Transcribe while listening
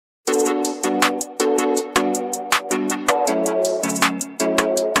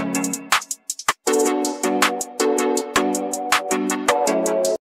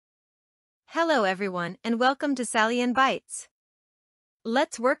Hello everyone and welcome to Sally and Bytes.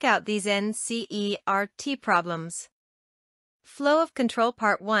 Let's work out these NCERT problems. Flow of Control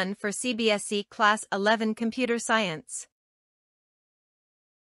Part 1 for CBSE Class 11 Computer Science.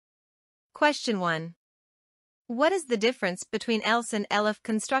 Question 1. What is the difference between else and elif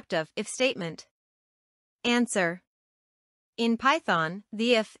constructive if statement? Answer. In Python,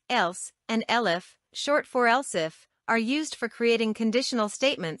 the if, else, and elif, short for else if, are used for creating conditional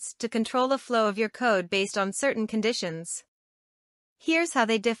statements to control the flow of your code based on certain conditions. Here's how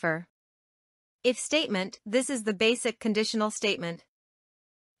they differ. If statement, this is the basic conditional statement.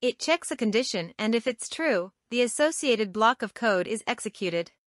 It checks a condition and if it's true, the associated block of code is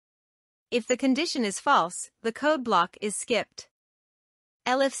executed. If the condition is false, the code block is skipped.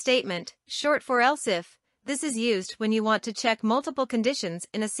 Elif statement, short for else if, this is used when you want to check multiple conditions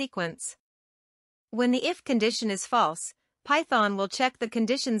in a sequence. When the if condition is false, Python will check the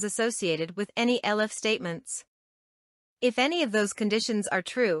conditions associated with any elif statements. If any of those conditions are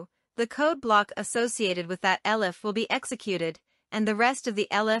true, the code block associated with that elif will be executed, and the rest of the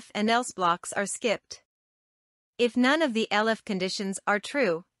elif and else blocks are skipped. If none of the elif conditions are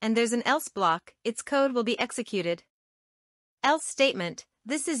true, and there's an else block, its code will be executed. Else statement,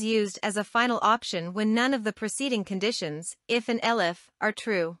 this is used as a final option when none of the preceding conditions, if and elif, are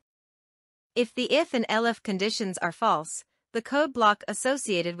true. If the if and elif conditions are false, the code block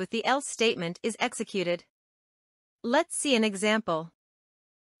associated with the else statement is executed. Let's see an example.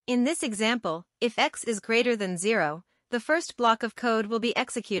 In this example, if x is greater than 0, the first block of code will be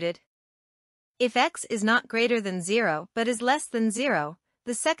executed. If x is not greater than 0 but is less than 0,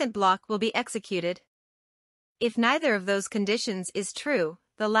 the second block will be executed. If neither of those conditions is true,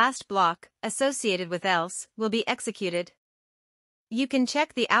 the last block, associated with else, will be executed. You can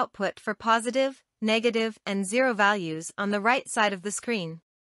check the output for positive, negative, and 0 values on the right side of the screen.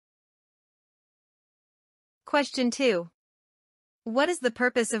 Question 2. What is the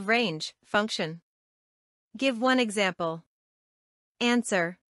purpose of range function? Give one example.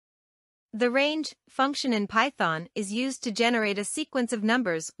 Answer. The range function in Python is used to generate a sequence of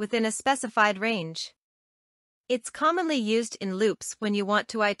numbers within a specified range. It's commonly used in loops when you want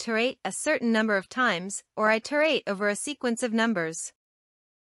to iterate a certain number of times or iterate over a sequence of numbers.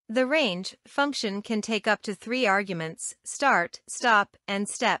 The range function can take up to 3 arguments: start, stop, and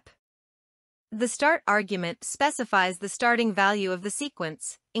step. The start argument specifies the starting value of the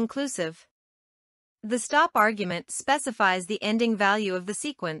sequence, inclusive. The stop argument specifies the ending value of the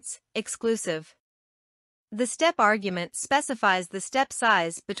sequence, exclusive. The step argument specifies the step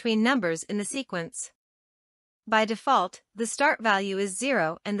size between numbers in the sequence. By default, the start value is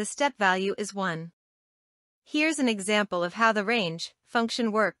 0 and the step value is 1. Here's an example of how the range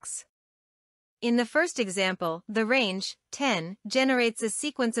function works. In the first example, the range 10 generates a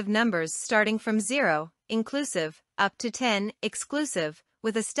sequence of numbers starting from 0, inclusive, up to 10, exclusive,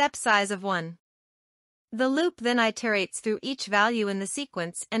 with a step size of 1. The loop then iterates through each value in the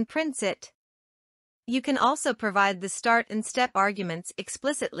sequence and prints it. You can also provide the start and step arguments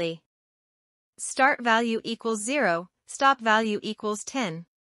explicitly. Start value equals 0, stop value equals 10.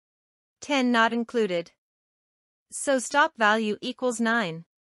 10 not included. So stop value equals 9.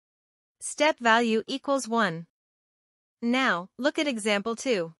 Step value equals 1. Now, look at example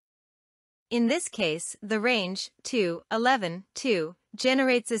 2. In this case, the range 2, 11, 2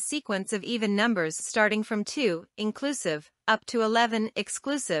 generates a sequence of even numbers starting from 2, inclusive, up to 11,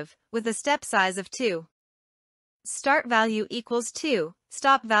 exclusive, with a step size of 2. Start value equals 2,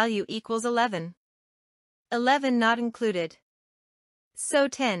 stop value equals 11. 11 not included. So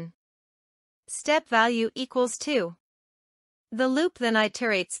 10. Step value equals 2. The loop then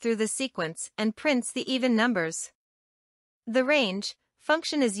iterates through the sequence and prints the even numbers. The range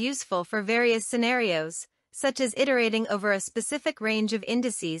function is useful for various scenarios, such as iterating over a specific range of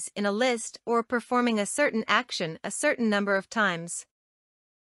indices in a list or performing a certain action a certain number of times.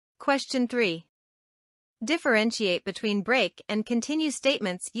 Question 3. Differentiate between break and continue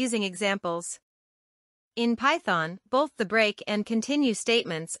statements using examples. In Python, both the break and continue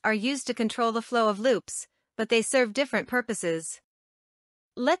statements are used to control the flow of loops, but they serve different purposes.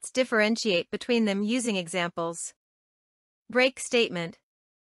 Let's differentiate between them using examples. Break statement.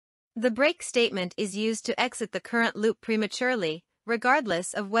 The break statement is used to exit the current loop prematurely,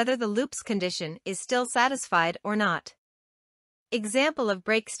 regardless of whether the loop's condition is still satisfied or not. Example of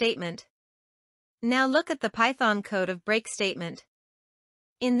break statement. Now look at the Python code of break statement.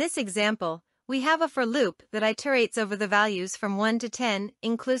 In this example, we have a for loop that iterates over the values from 1 to 10,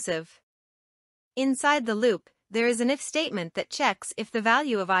 inclusive. Inside the loop, there is an if statement that checks if the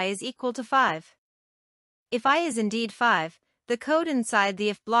value of I is equal to 5. If I is indeed 5, the code inside the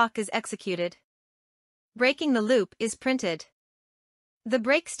if block is executed. breaking the loop is printed. The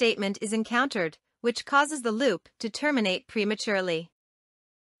break statement is encountered, which causes the loop to terminate prematurely.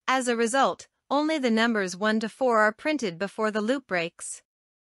 As a result, only the numbers 1 to 4 are printed before the loop breaks.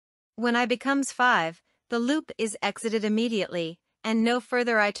 When I becomes 5, the loop is exited immediately, and no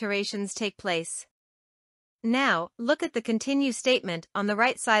further iterations take place. Now, look at the continue statement on the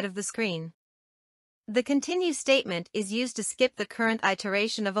right side of the screen. The continue statement is used to skip the current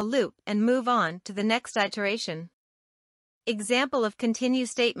iteration of a loop and move on to the next iteration. Example of continue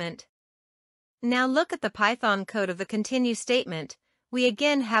statement. Now look at the Python code of the continue statement. We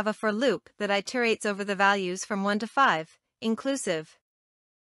again have a for loop that iterates over the values from 1 to 5, inclusive.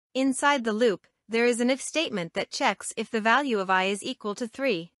 Inside the loop, there is an if statement that checks if the value of I is equal to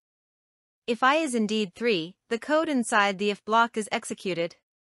 3. If I is indeed 3, the code inside the if block is executed.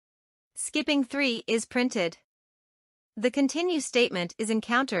 Skipping 3 is printed. The continue statement is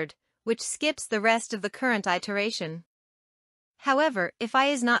encountered, which skips the rest of the current iteration. However, if I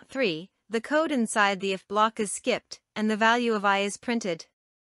is not 3, the code inside the if block is skipped, and the value of I is printed.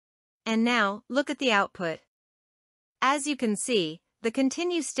 And now, look at the output. As you can see, the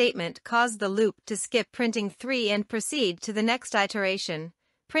continue statement caused the loop to skip printing 3 and proceed to the next iteration,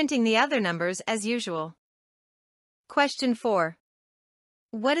 printing the other numbers as usual. Question 4.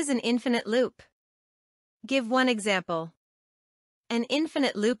 What is an infinite loop? Give one example. An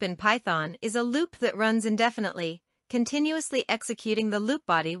infinite loop in Python is a loop that runs indefinitely, continuously executing the loop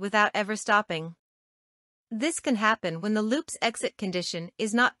body without ever stopping. This can happen when the loop's exit condition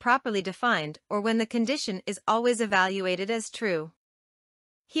is not properly defined or when the condition is always evaluated as true.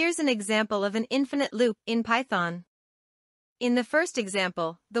 Here's an example of an infinite loop in Python. In the first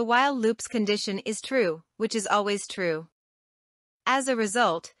example, the while loop's condition is true, which is always true. As a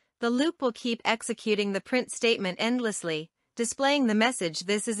result, the loop will keep executing the print statement endlessly, displaying the message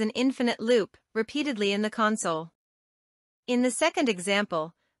 "this is an infinite loop" repeatedly in the console. In the second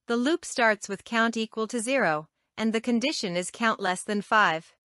example, the loop starts with count equal to 0, and the condition is count less than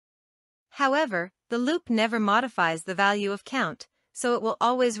 5. However, the loop never modifies the value of count, so it will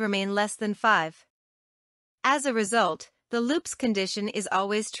always remain less than 5. As a result, the loop's condition is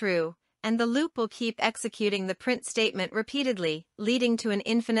always true, and the loop will keep executing the print statement repeatedly, leading to an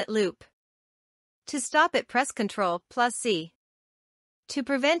infinite loop. To stop it, press Ctrl+C. To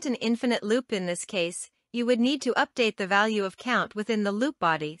prevent an infinite loop in this case, you would need to update the value of count within the loop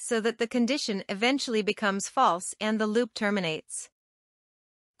body so that the condition eventually becomes false and the loop terminates.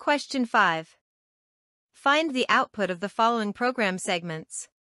 Question 5. Find the output of the following program segments.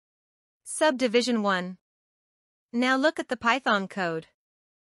 Subdivision 1. Now look at the Python code.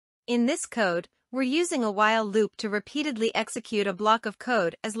 In this code, we're using a while loop to repeatedly execute a block of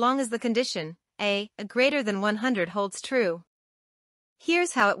code as long as the condition, a greater than 100 holds true.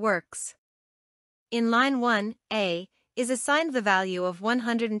 Here's how it works. In line 1, a is assigned the value of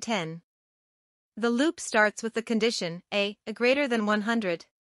 110. The loop starts with the condition, a greater than 100.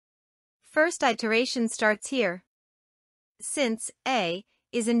 First iteration starts here. Since a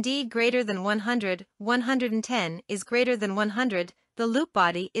is indeed greater than 100, 110 is greater than 100, the loop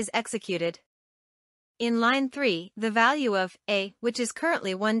body is executed. In line 3, the value of a, which is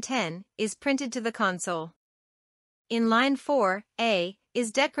currently 110, is printed to the console. In line 4, a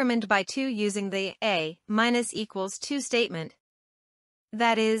is decremented by 2 using the a minus equals 2 statement.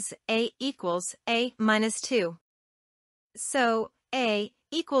 That is, a equals a minus 2. So, a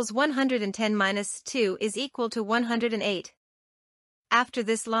equals 110 minus 2 is equal to 108. After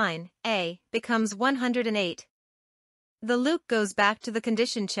this line, a becomes 108. The loop goes back to the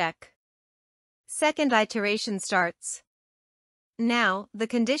condition check. Second iteration starts. Now, the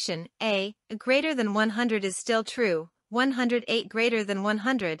condition, a greater than 100 is still true, 108 greater than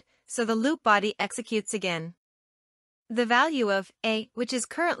 100, so the loop body executes again. The value of a, which is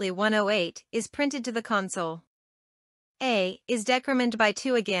currently 108, is printed to the console. A is decremented by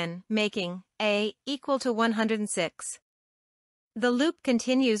 2 again, making a equal to 106. The loop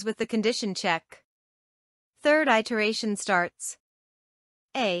continues with the condition check. Third iteration starts.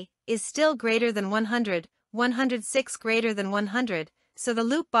 A is still greater than 100, 106 greater than 100, so the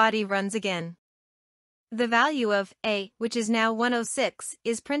loop body runs again. The value of a, which is now 106,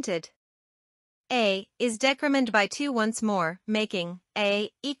 is printed. A is decremented by 2 once more, making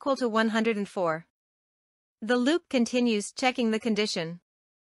a equal to 104. The loop continues checking the condition.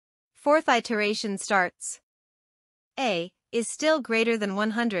 Fourth iteration starts. A is still greater than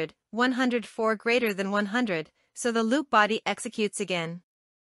 100, 104 greater than 100, so the loop body executes again.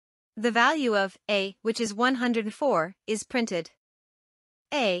 The value of a, which is 104, is printed.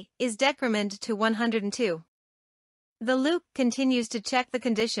 A is decremented to 102. The loop continues to check the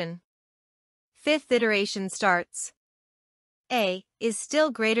condition. Fifth iteration starts. A is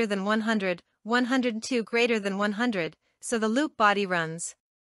still greater than 100, 102 greater than 100, so the loop body runs.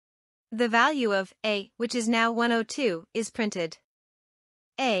 The value of A, which is now 102, is printed.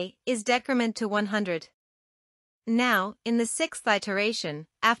 A is decrement to 100. Now, in the sixth iteration,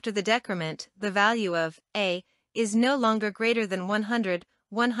 after the decrement, the value of A is no longer greater than 100,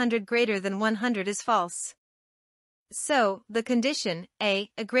 100 greater than 100 is false. So, the condition A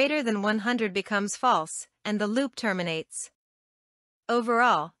greater than 100 becomes false, and the loop terminates.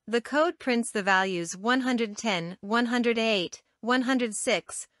 Overall, the code prints the values 110, 108,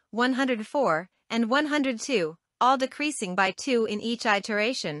 106, 104, and 102, all decreasing by 2 in each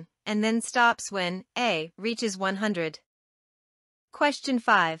iteration, and then stops when A reaches 100. Question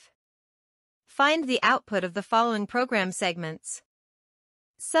 5. Find the output of the following program segments.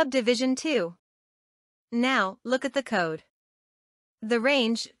 Subdivision 2. Now, look at the code. The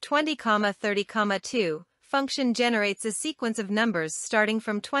range 20,30,2 function generates a sequence of numbers starting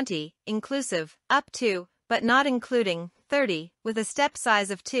from 20, inclusive, up to, but not including, 30, with a step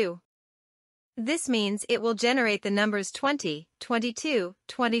size of 2. This means it will generate the numbers 20, 22,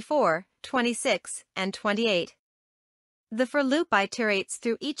 24, 26, and 28. The for loop iterates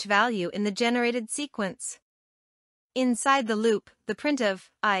through each value in the generated sequence. Inside the loop, the printf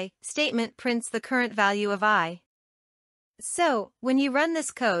I statement prints the current value of I. So, when you run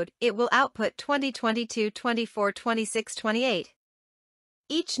this code, it will output 20, 22, 24, 26, 28.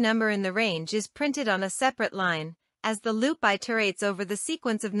 Each number in the range is printed on a separate line, as the loop iterates over the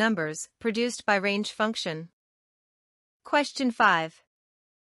sequence of numbers produced by range function. Question 5.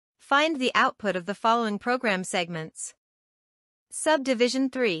 Find the output of the following program segments. Subdivision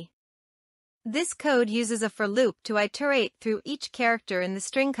 3. This code uses a for loop to iterate through each character in the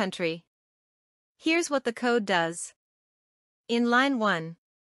string country. Here's what the code does. In line 1,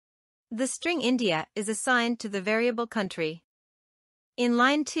 the string India is assigned to the variable country. In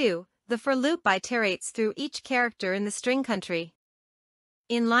line 2, the for loop iterates through each character in the string country.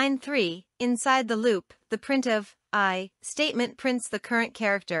 In line 3, inside the loop, the printf I statement prints the current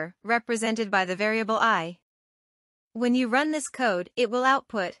character, represented by the variable I. When you run this code, it will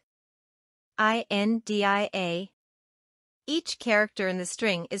output INDIA. Each character in the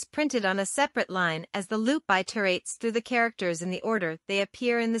string is printed on a separate line as the loop iterates through the characters in the order they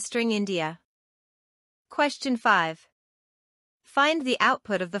appear in the string India. Question 5. Find the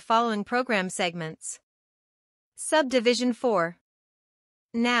output of the following program segments. Subdivision 4.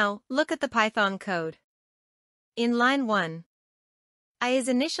 Now, look at the Python code. In line 1, I is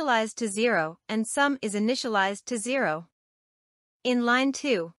initialized to 0 and sum is initialized to 0. In line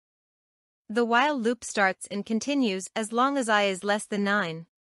 2, the while loop starts and continues as long as I is less than 9.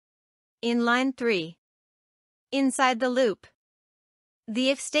 In line 3, inside the loop, the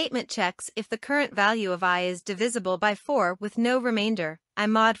if statement checks if the current value of I is divisible by 4 with no remainder, I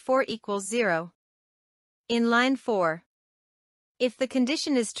mod 4 equals 0. In line 4, if the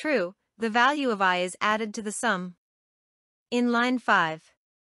condition is true, the value of I is added to the sum. In line 5,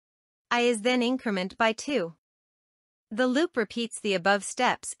 I is then increment by 2. The loop repeats the above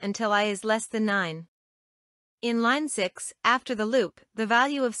steps until I is less than 9. In line 6, after the loop, the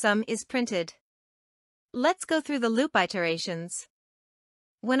value of sum is printed. Let's go through the loop iterations.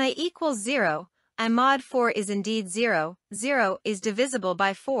 When I equals 0, I mod 4 is indeed 0, 0 is divisible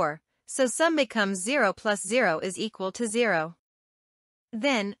by 4, so sum becomes 0 plus 0 is equal to 0.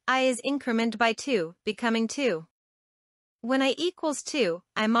 Then, I is increment by 2, becoming 2. When I equals 2,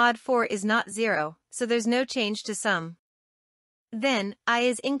 I mod 4 is not 0, so there's no change to sum. Then, I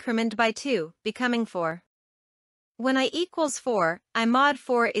is increment by 2, becoming 4. When I equals 4, I mod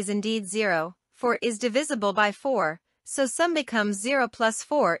 4 is indeed 0, 4 is divisible by 4, so sum becomes 0 plus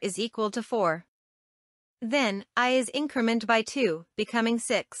 4 is equal to 4. Then, I is increment by 2, becoming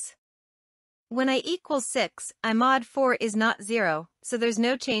 6. When I equals 6, I mod 4 is not 0, so there's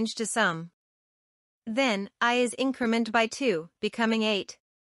no change to sum. Then, I is increment by 2, becoming 8.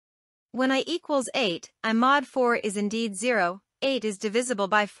 When I equals 8, I mod 4 is indeed 0, 8 is divisible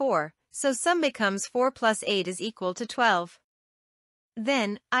by 4, so sum becomes 4 plus 8 is equal to 12.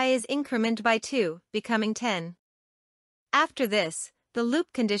 Then, I is increment by 2, becoming 10. After this, the loop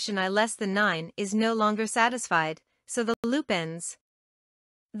condition I less than 9 is no longer satisfied, so the loop ends.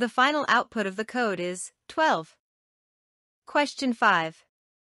 The final output of the code is 12. Question 5.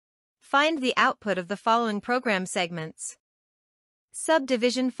 Find the output of the following program segments.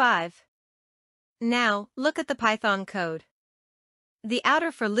 Subdivision 5. Now, look at the Python code. The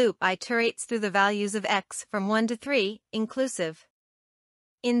outer for loop iterates through the values of x from 1 to 3, inclusive.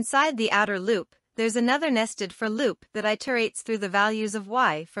 Inside the outer loop, there's another nested for loop that iterates through the values of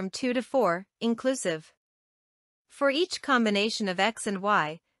y from 2 to 4, inclusive. For each combination of x and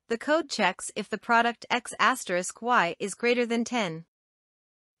y, the code checks if the product x asterisk y is greater than 10.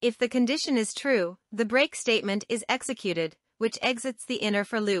 If the condition is true, the break statement is executed, which exits the inner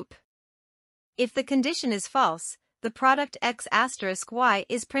for loop. If the condition is false, the product x asterisk y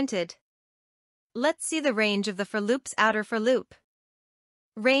is printed. Let's see the range of the for loop's outer for loop.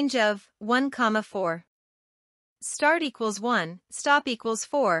 Range of 1, 4. Start equals 1, stop equals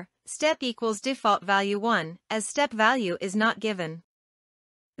 4, step equals default value 1, as step value is not given.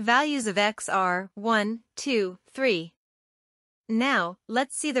 Values of x are 1, 2, 3. Now,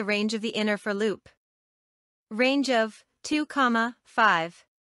 let's see the range of the inner for loop. Range of 2, 5.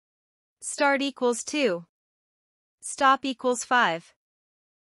 Start equals 2. Stop equals 5.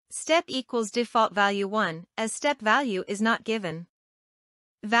 Step equals default value 1, as step value is not given.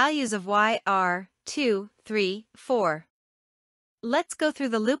 Values of y are 2, 3, 4. Let's go through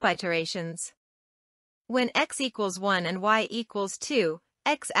the loop iterations. When x equals 1 and y equals 2,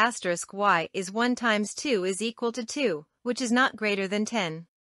 x asterisk y is 1 times 2 is equal to 2, which is not greater than 10.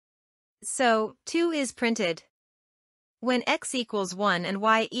 So, 2 is printed. When x equals 1 and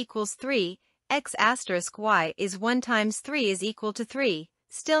y equals 3, x asterisk y is 1 times 3 is equal to 3,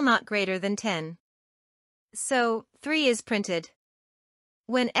 still not greater than 10. So, 3 is printed.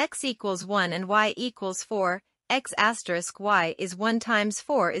 When x equals 1 and y equals 4, x asterisk y is 1 times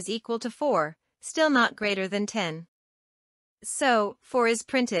 4 is equal to 4, still not greater than 10. So, 4 is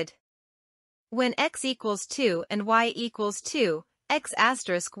printed. When x equals 2 and y equals 2, x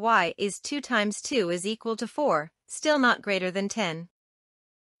asterisk y is 2 times 2 is equal to 4, still not greater than 10.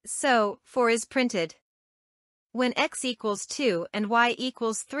 So, 4 is printed. When x equals 2 and y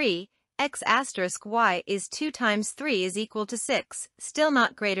equals 3, x asterisk y is 2 times 3 is equal to 6, still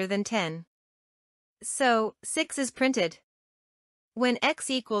not greater than 10. So, 6 is printed. When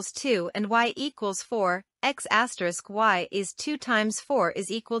x equals 2 and y equals 4, x asterisk y is 2 times 4 is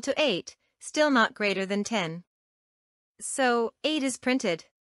equal to 8, still not greater than 10. So, 8 is printed.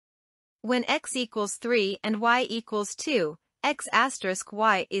 When x equals 3 and y equals 2, x asterisk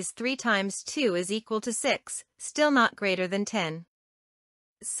y is 3 times 2 is equal to 6, still not greater than 10.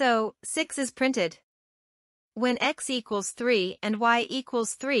 So, 6 is printed. When x equals 3 and y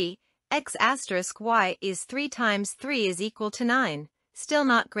equals 3, x asterisk y is 3 times 3 is equal to 9, still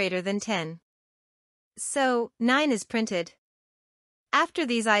not greater than 10. So, 9 is printed. After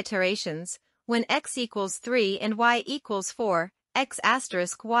these iterations, when x equals 3 and y equals 4, x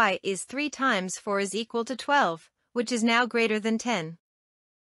asterisk y is 3 times 4 is equal to 12, which is now greater than 10.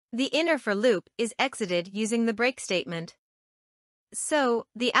 The inner for loop is exited using the break statement. So,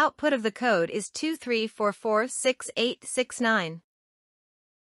 the output of the code is 23446869.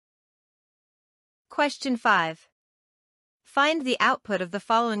 Question 5. Find the output of the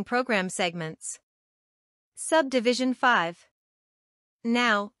following program segments. Subdivision 5.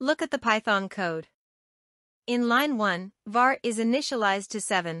 Now, look at the Python code. In line 1, var is initialized to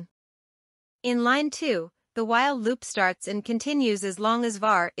 7. In line 2, the while loop starts and continues as long as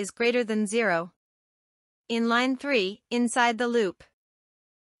var is greater than 0. In line 3, inside the loop,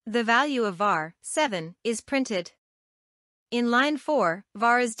 the value of var, 7, is printed. In line 4,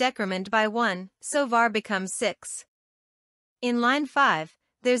 var is decremented by 1, so var becomes 6. In line 5,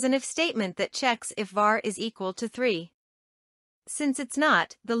 there's an if statement that checks if var is equal to 3. Since it's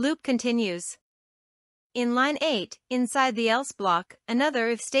not, the loop continues. In line 8, inside the else block, another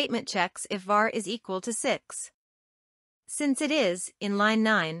if statement checks if var is equal to 6. Since it is, in line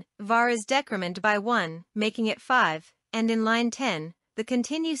 9, var is decremented by 1, making it 5, and in line 10, the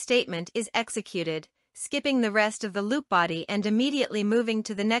continue statement is executed, skipping the rest of the loop body and immediately moving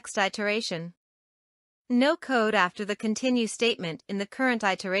to the next iteration. No code after the continue statement in the current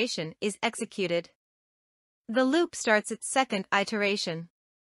iteration is executed. The loop starts its second iteration.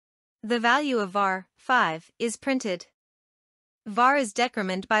 The value of var, 5, is printed. Var is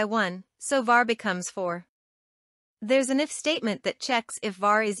decremented by 1, so var becomes 4. There's an if statement that checks if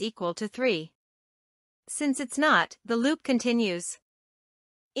var is equal to 3. Since it's not, the loop continues.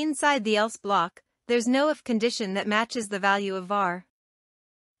 Inside the else block, there's no if condition that matches the value of var.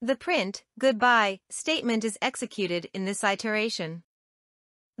 The print, goodbye, statement is executed in this iteration.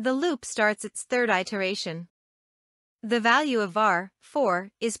 The loop starts its third iteration. The value of var,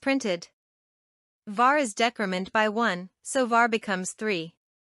 4, is printed. Var is decremented by 1, so var becomes 3.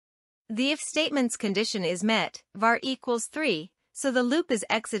 The if statement's condition is met, var equals 3, so the loop is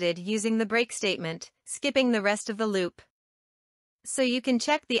exited using the break statement, skipping the rest of the loop. So you can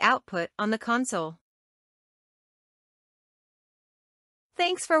check the output on the console.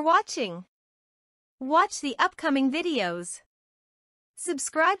 Thanks for watching. Watch the upcoming videos.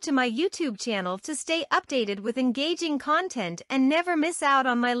 Subscribe to my YouTube channel to stay updated with engaging content and never miss out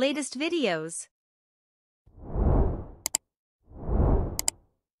on my latest videos.